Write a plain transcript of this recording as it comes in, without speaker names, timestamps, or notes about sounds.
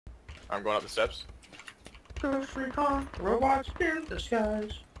I'm going up the steps. Ghost recon, robots in the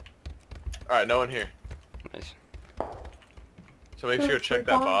skies. Alright, no one here. Nice. So make sure you check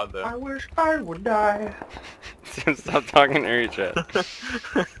that bod though. I wish I would die. Stop talking to each other.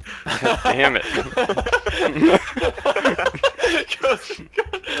 Damn it.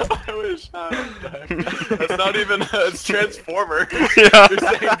 I wish I would die. That's not even, it's Transformer. Yeah. You're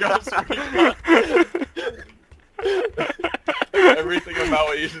saying Ghost Recon. Everything about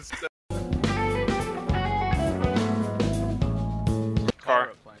what you just said.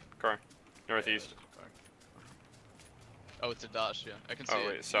 Car. Northeast. Oh, it's a Dodge, yeah. I can see Oh, it.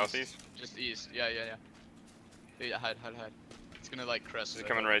 wait, southeast? Just east. Yeah. Yeah, hide. It's gonna, like, crest. Is it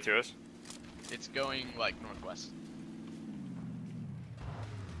coming right to us? It's going, like, northwest.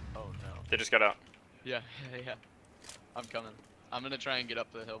 Oh, no. They just got out. Yeah. I'm coming. I'm gonna try and get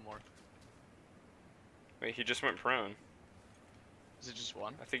up the hill more. Wait, he just went prone. Is it just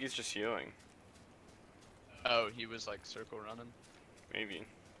one? I think he's just healing. Oh, he was, like, circle running? Maybe.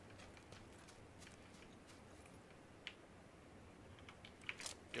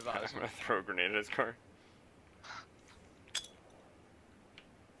 Give I'm eyes. gonna throw a grenade at his car.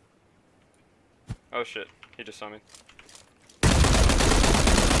 Oh shit, he just saw me.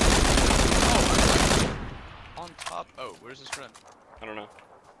 Oh, on top. Oh, where's his friend? I don't know.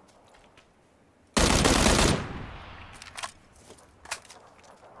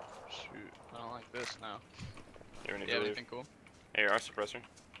 Shoot, I don't like this now. You need You to have leave. anything cool? AR suppressor.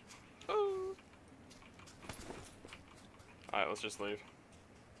 Oh. Alright, let's just leave.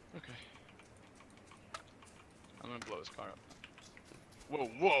 Okay. I'm gonna blow his car up.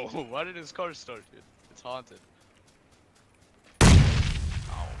 Whoa! Why did his car start, dude? It's haunted. Oh,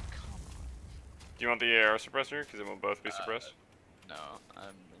 come on. Do you want the AR suppressor? Because it will both be suppressed. No,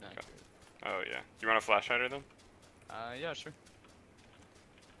 I'm inaccurate. Oh yeah. Do you want a flash hider then? Yeah, sure.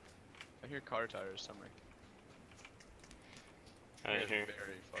 I hear car tires somewhere. I They're hear.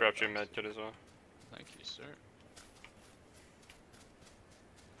 very far Dropped you a back. medkit as well. Thank you, sir.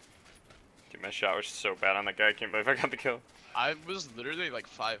 Dude, my shot was so bad on that guy. I can't believe I got the kill. I was literally like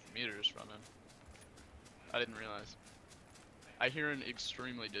 5 meters from him. I didn't realize. I hear an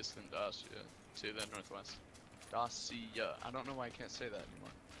extremely distant Dacia to the northwest. Dacia. I don't know why I can't say that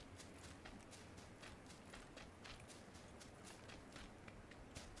anymore.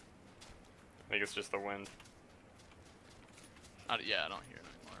 I think it's just the wind. Yeah, I don't hear it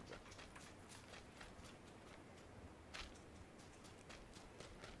anymore. But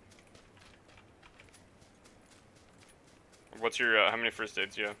What's your, how many first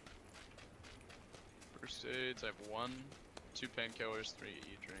aids do you have? first aids, I have 1, 2 painkillers, 3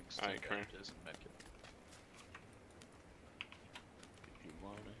 e-drinks, 2 Alright, come here. bandages, and medkit. If you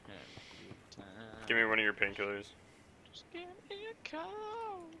wanna have a good time, Give me one of your painkillers. just give me a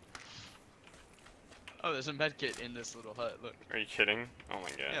call. Oh, there's a medkit in this little hut. Look. Are you kidding? Oh my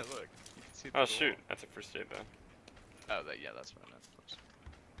god. Yeah, look. You can see the Oh little- shoot, that's a first aid though. Oh, yeah, that's what I meant. Of course.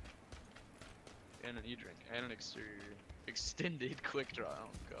 And an e-drink, and an extended quick draw. Oh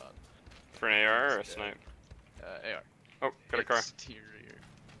god. For an AR or a Instead. snipe? AR. Oh, got a car. Exterior.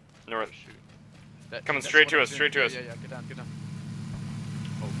 North. Oh, shoot. That, Coming that's straight what to I'm us, doing. straight to Yeah, us. Yeah, get down.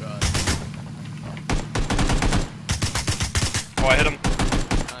 Oh god. Oh, I hit him.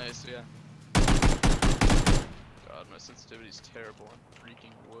 Nice, yeah. God, my sensitivity's terrible on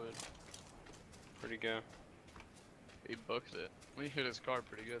freaking wood. Where'd he go? He booked it. We hit his car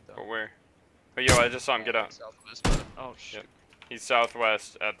pretty good though. But where? Oh yo, I just saw him get out. Southwest, but oh shit. Yep. He's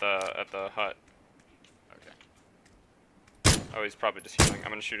southwest at the hut. Okay. Oh, he's probably just healing. I'm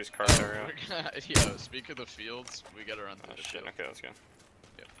gonna shoot his car tire out. We're gonna, yeah, speak of the fields, we gotta run through Oh the shit, field. okay, let's go.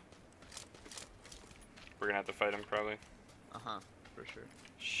 Yep. We're gonna have to fight him probably. Uh-huh, for sure.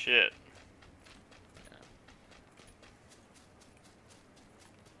 Shit. Yeah.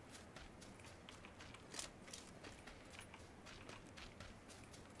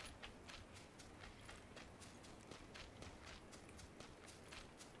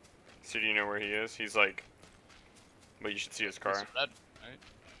 So do you know where he is? He's like, well, you should see his car. It's red, right?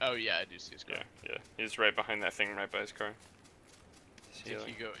 Oh yeah, I do see his car. Yeah. He's right behind that thing right by his car. He's Did healing.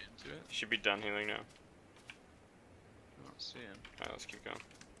 he go into it? He should be done healing now. I don't see him. Alright, let's keep going.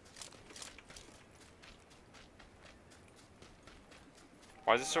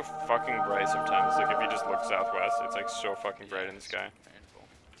 Why is it so fucking bright sometimes? Like if you just look southwest, it's like so fucking bright in the it's sky. Painful.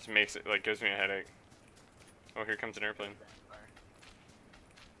 Just makes it, like, gives me a headache. Oh, here comes an airplane.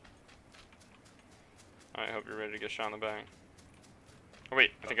 I hope you're ready to get shot in the back. Oh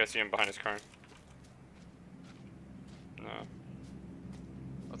wait, I think I see him behind his car. No.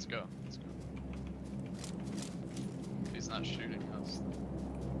 Let's go. Let's go. He's not shooting us.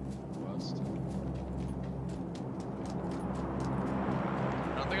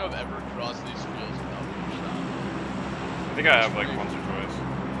 think I've ever crossed these fields without being shot. I think I have like once or twice.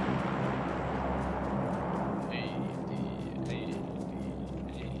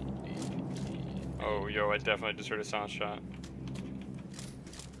 Oh, yo, I definitely just heard a sound shot.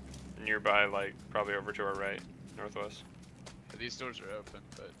 Nearby, like, probably over to our right, northwest. These doors are open,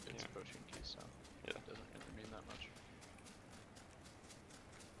 but it's Yeah. pushing key, so Yeah. it doesn't really mean that much.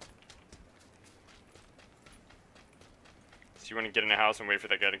 So you want to get in a house and wait for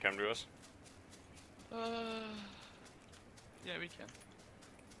that guy to come to us? Yeah, we can.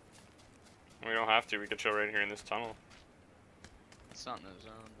 We don't have to. We could chill right here in this tunnel. It's not in the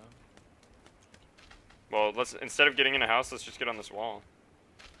zone, though. Well, let's instead of getting in a house, let's just get on this wall.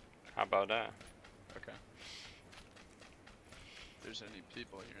 How about that? Okay. If there's any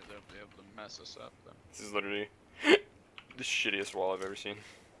people here, they'll be able to mess us up, though. This is literally the shittiest wall I've ever seen.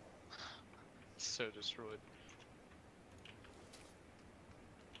 It's so destroyed.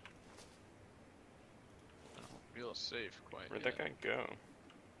 I don't feel safe quite Where'd yet. that guy go?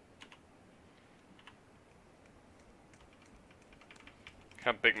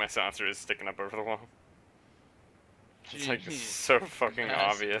 How big my silencer is sticking up over the wall. It's like Jeez. so fucking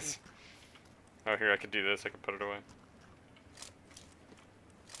Massive. obvious. Oh, here, I could do this. I could put it away.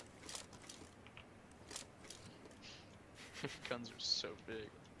 Guns are so big.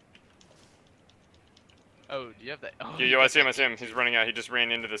 Oh, do you have that? Oh, Yo, I see him, I see him. He's running out. He just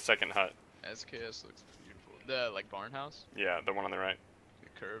ran into the second hut. SKS looks beautiful. The, like, barn house? Yeah, the one on the right.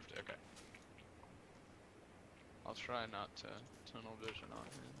 Curved? Okay. I'll try not to tunnel vision on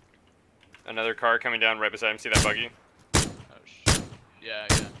him. Another car coming down right beside him. See that buggy? Oh, shit. Yeah,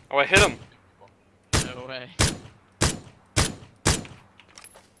 yeah. Oh, I hit him! No way.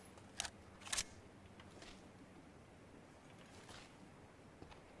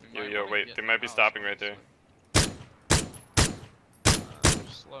 We Yo, might yo, wanna wait. get They in might the be house, stopping right there. honestly.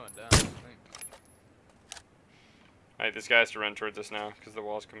 They're slowing down, I think. Alright, this guy has to run towards us now because the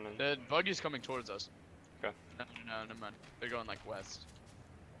wall's coming in. The buggy's coming towards us. Okay. No, never mind. They're going like west.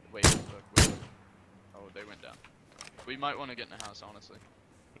 Wait, look. Oh, they went down. We might want to get in the house, honestly.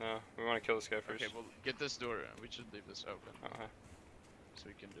 No, we want to kill this guy first. Okay, well, get this door. We should leave this open, Okay. so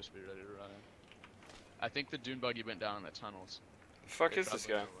we can just be ready to run in. I think the dune buggy went down in the tunnels. The fuck They is this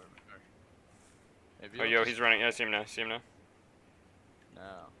probably guy? know where we are. Maybe Oh, I'll yo, just- he's running. Yeah, I see him now. See him now?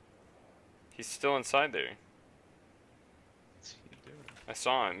 No. He's still inside there. What's he doing? I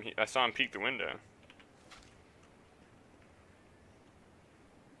saw him. I saw him peek the window.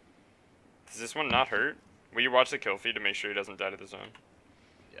 Does this one not hurt? Will you watch the kill feed to make sure he doesn't die to the zone?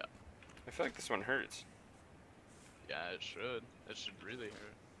 Yeah. I feel like this one hurts. Yeah, it should. It should really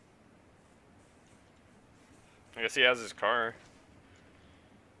hurt. I guess he has his car.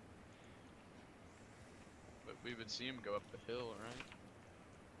 But we would see him go up the hill, right?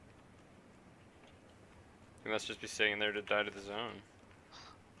 He must just be staying there to die to the zone.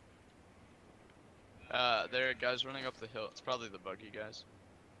 There are guys running up the hill. It's probably the buggy guys.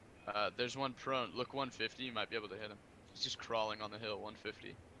 There's one prone. Look, 150. You might be able to hit him. He's just crawling on the hill.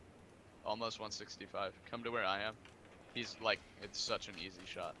 150. Almost 165. Come to where I am. He's like, it's such an easy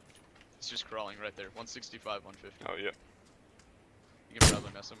shot. He's just crawling right there. 165, 150. Oh, yeah. You can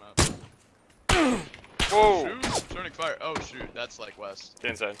probably mess him up. Whoa! Shoot! Turning fire. Oh shoot, that's like west.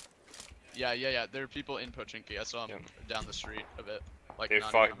 Get inside. Yeah. There are people in Pochinki. I saw them down the street a bit. Like They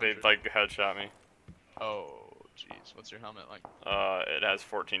not fuck. even They 100. like headshot me. Oh jeez, what's your helmet like? It has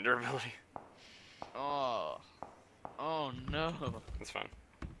 14 durability. Oh no. That's fine.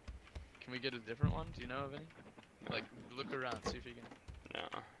 Can we get a different one? Do you know of any? Like, look around, see if you can.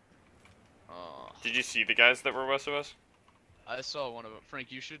 No. Oh, Did you see the guys that were west of us? I saw one of them.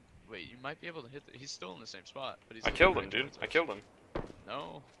 Frank, you should wait. You might be able to hit. He's still in the same spot, but he's. I looking killed right him, dude. towards I us. killed him.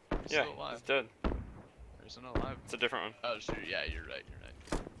 No. He's Yeah, still alive. he's dead. There's an alive. It's a different one. Oh shoot, yeah, you're right.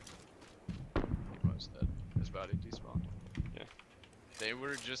 He was dead. His body despawned. Yeah. They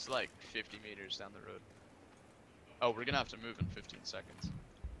were just like 50 meters down the road. Oh, we're gonna have to move in 15 seconds.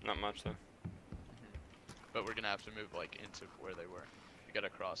 Not much though. But we're gonna have to move like into where they were. We gotta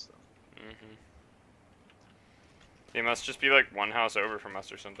cross them. Mhm. They must just be like one house over from us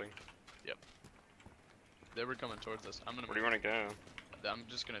or something. They were coming towards us. I'm gonna. Where do you want to go? I'm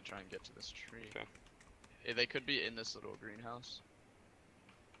just gonna try and get to this tree. Okay. They could be in this little greenhouse.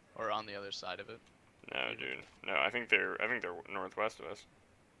 Or on the other side of it. No, dude. No, I think they're northwest of us.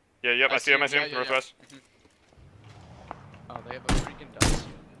 Yeah, yep. I see him. I see him. yeah, Northwest. Yeah. Oh, they have a freaking dice.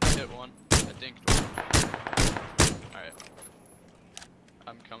 I hit one. I dinked one. Alright.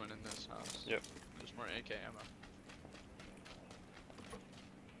 I'm coming in this house. Yep. There's more AK ammo.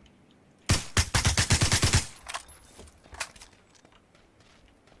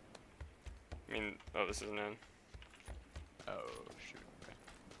 mean, oh, this isn't in. Oh shoot. Okay.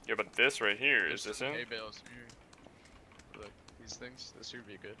 Yeah, but this right here, is There's this in? hay bales here. Look, these things. This here would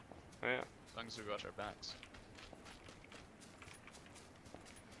be good. Oh yeah. As long as we watch our backs.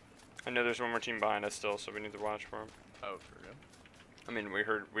 I know there's one more team behind us still, so we need to watch for them. Oh, for real? I mean, we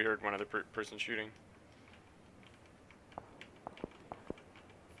heard one other person shooting.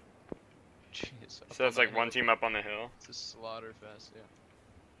 Jeez. So that's like one team up on the hill. It's a slaughter fest, yeah.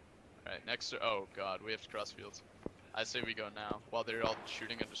 Alright, next to, oh god, we have to cross fields. I say we go now, while they're all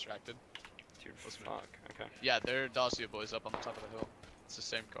shooting and distracted. Dude, Let's move. fuck. Okay. Yeah, they're Dacia boys up on the top of the hill. It's the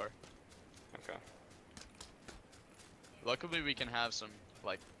same car. Okay. Luckily we can have some,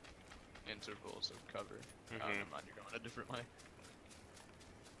 like, intervals of cover. Oh, Mhm. never mind, you're going a different way.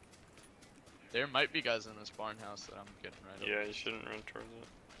 There might be guys in this barn house that I'm getting right Yeah, over. you shouldn't run towards it.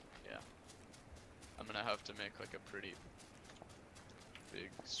 Yeah. I'm gonna have to make like a pretty big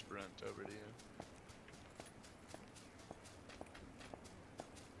sprint over to you.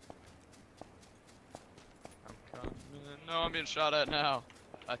 I'm coming. No, I'm being shot at now.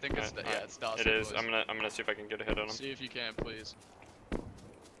 I think it's Alright, yeah, it's Dawson. It is. Boys. I'm gonna see if I can get a hit on him. See if you can, please.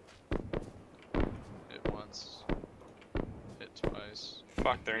 Hit once. Hit twice.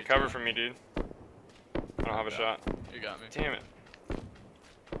 Fuck, they're in Hit cover twice. for me, dude. I don't have a Yeah. shot. You got me. Damn it.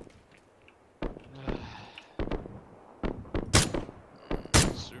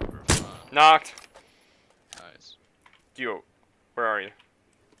 Super fun. Knocked. Nice. Yo, where are you?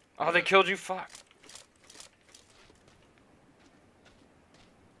 Oh, they killed you. Fuck.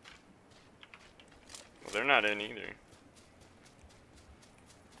 Well, they're not in either.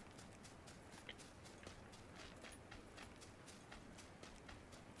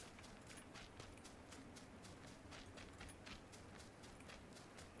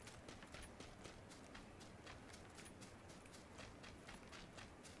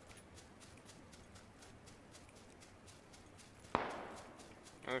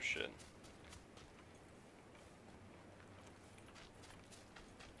 Oh shit.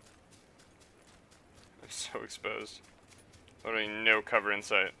 I'm so exposed. Literally no cover in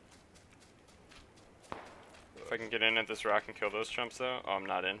sight. If I can get in at this rock and kill those chumps though, oh, I'm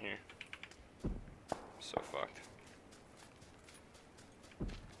not in here. I'm so fucked.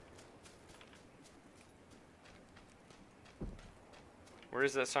 Where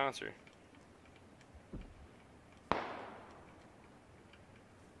is that silencer?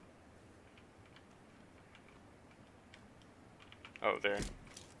 Oh, there.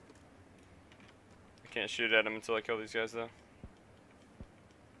 I can't shoot at him until I kill these guys, though.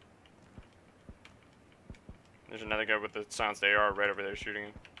 There's another guy with the silenced AR right over there shooting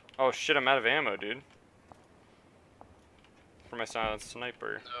him. Oh shit, I'm out of ammo, dude. For my silenced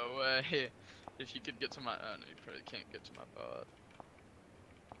sniper. No way. If you could get to my, oh no, you probably can't get to my bot.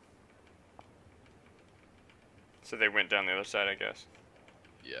 So they went down the other side, I guess.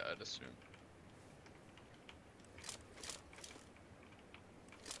 Yeah, I'd assume.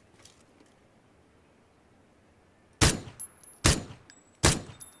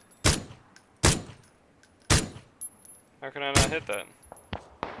 How can I not hit that?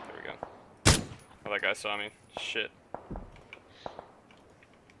 There we go. Oh, that guy saw me. Shit.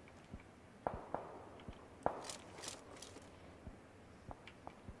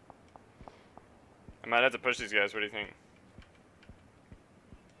 I might have to push these guys. What do you think?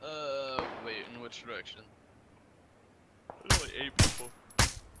 Wait, in which direction? There's only 8 people.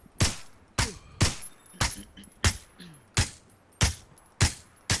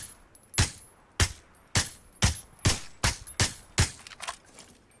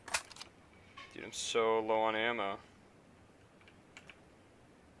 Dude, I'm so low on ammo.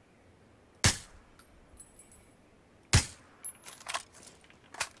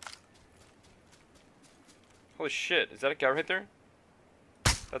 Holy shit, is that a guy right there?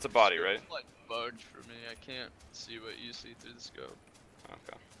 That's a body, right? It's like bugged for me. I can't see what you see through the scope.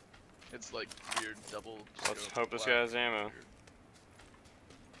 Okay. It's like weird double. Let's scope hope this black. guy has ammo.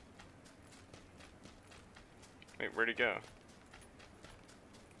 Wait, where'd he go?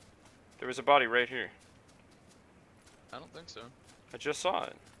 There was a body right here. I don't think so. I just saw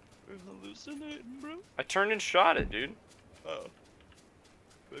it. We're hallucinating, bro. I turned and shot it, dude. Oh.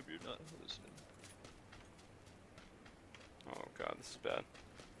 Maybe you're not hallucinating. Oh god, this is bad.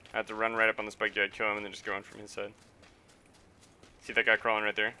 I have to run right up on this bug guy, kill him, and then just go in from his side. See that guy crawling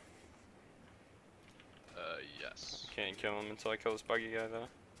right there? Yes. Can't kill him until I kill this buggy guy, though.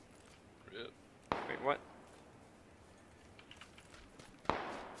 Rip. Wait, what?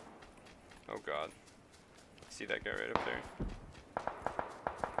 Oh god. See that guy right up there.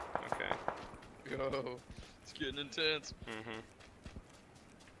 Okay. Go. It's getting intense.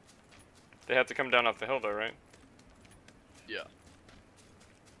 They have to come down off the hill though, right? Yeah.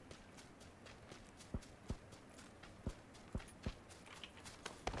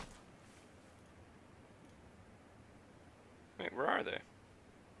 Wait, where are they?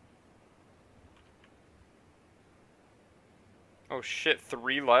 Oh shit,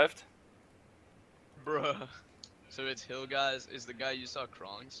 3 left? Bruh. So it's hill guys. Is the guy you saw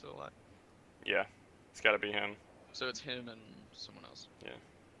crawling still alive? Yeah, it's gotta be him. So it's him and someone else. Yeah.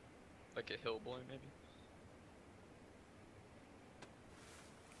 Like a hill boy, maybe?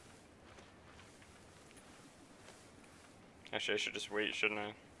 Actually, I should just wait, shouldn't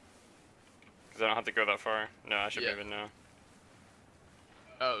I? Because I don't have to go that far. No, I should Yeah. maybe know.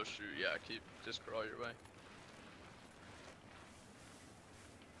 Oh shoot, yeah, just crawl your way.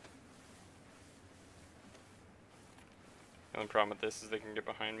 The only problem with this is they can get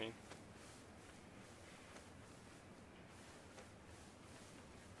behind me.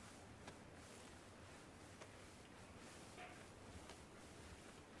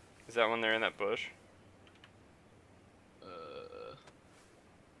 Is that one there in that bush?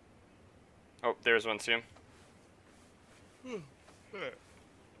 Oh, there's one, see him?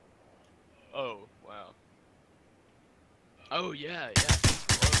 Oh, wow. Oh yeah, yeah.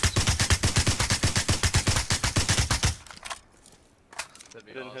 That'd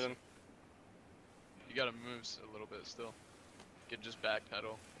be Didn't awesome. hit him. You gotta move a little bit still. You can just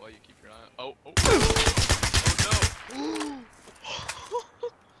backpedal while you keep your eye on. Oh, oh. Oh no!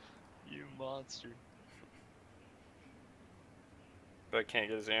 You monster. But I can't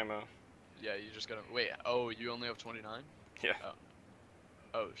get his ammo. Yeah, you just gotta wait. Oh, you only have 29? Yeah. Oh,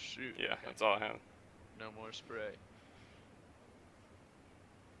 oh shoot. Yeah, Okay. that's all I have. No more spray.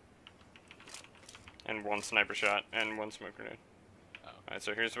 And 1 sniper shot and 1 smoke grenade. Oh. Alright,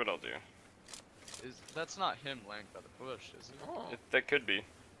 so here's what I'll do. That's not him laying by the bush, is it? Oh. That could be.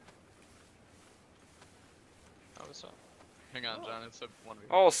 Oh, what's up? Hang on, John. It's a 1v1.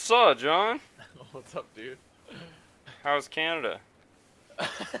 Oh, suh, John. What's up, dude? How's Canada?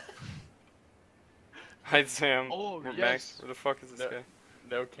 Hi, Sam. Oh, Max, yes. where the fuck is this No. guy?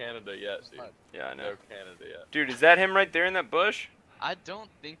 No Canada yet, dude. Yeah, I know. No Canada yet. Dude, is that him right there in that bush? I don't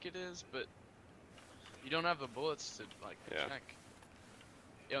think it is, but you don't have the bullets to like Yeah. check.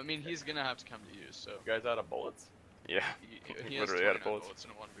 Yeah, I mean he's gonna have to come to you, so You guys out of bullets? Yeah. he has Literally out 29 of bullets. bullets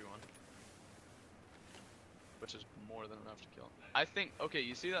in a 1v1, which is more than enough to kill him. I think. Okay,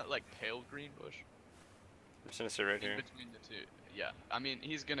 you see that like pale green bush I'm just gonna sit right in here. between the two? Yeah, I mean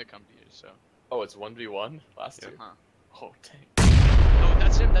he's gonna come to you, so. Oh, it's 1v1? Last Yeah. two? Huh. Oh, dang. Oh,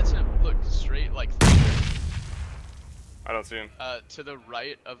 that's him. That's him. Look, straight like. I don't see him. To the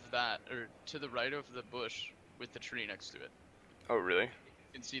right of that, or to the right of the bush with the tree next to it. Oh, really? You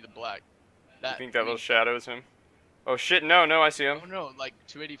can see the black. You think that little shadow is him? Oh shit, no, I see him. Oh no, like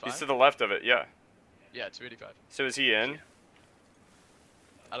 285? He's to the left of it, yeah. Yeah, 285. So is he in?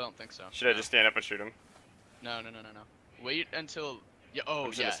 I don't think so. Should I just stand up and shoot him? No. Wait until. Yeah. Oh,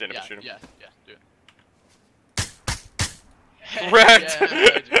 I'm just gonna stand up and shoot him. Yeah. Do it. Wrecked!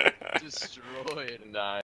 Yeah, dude. Destroyed. Nice.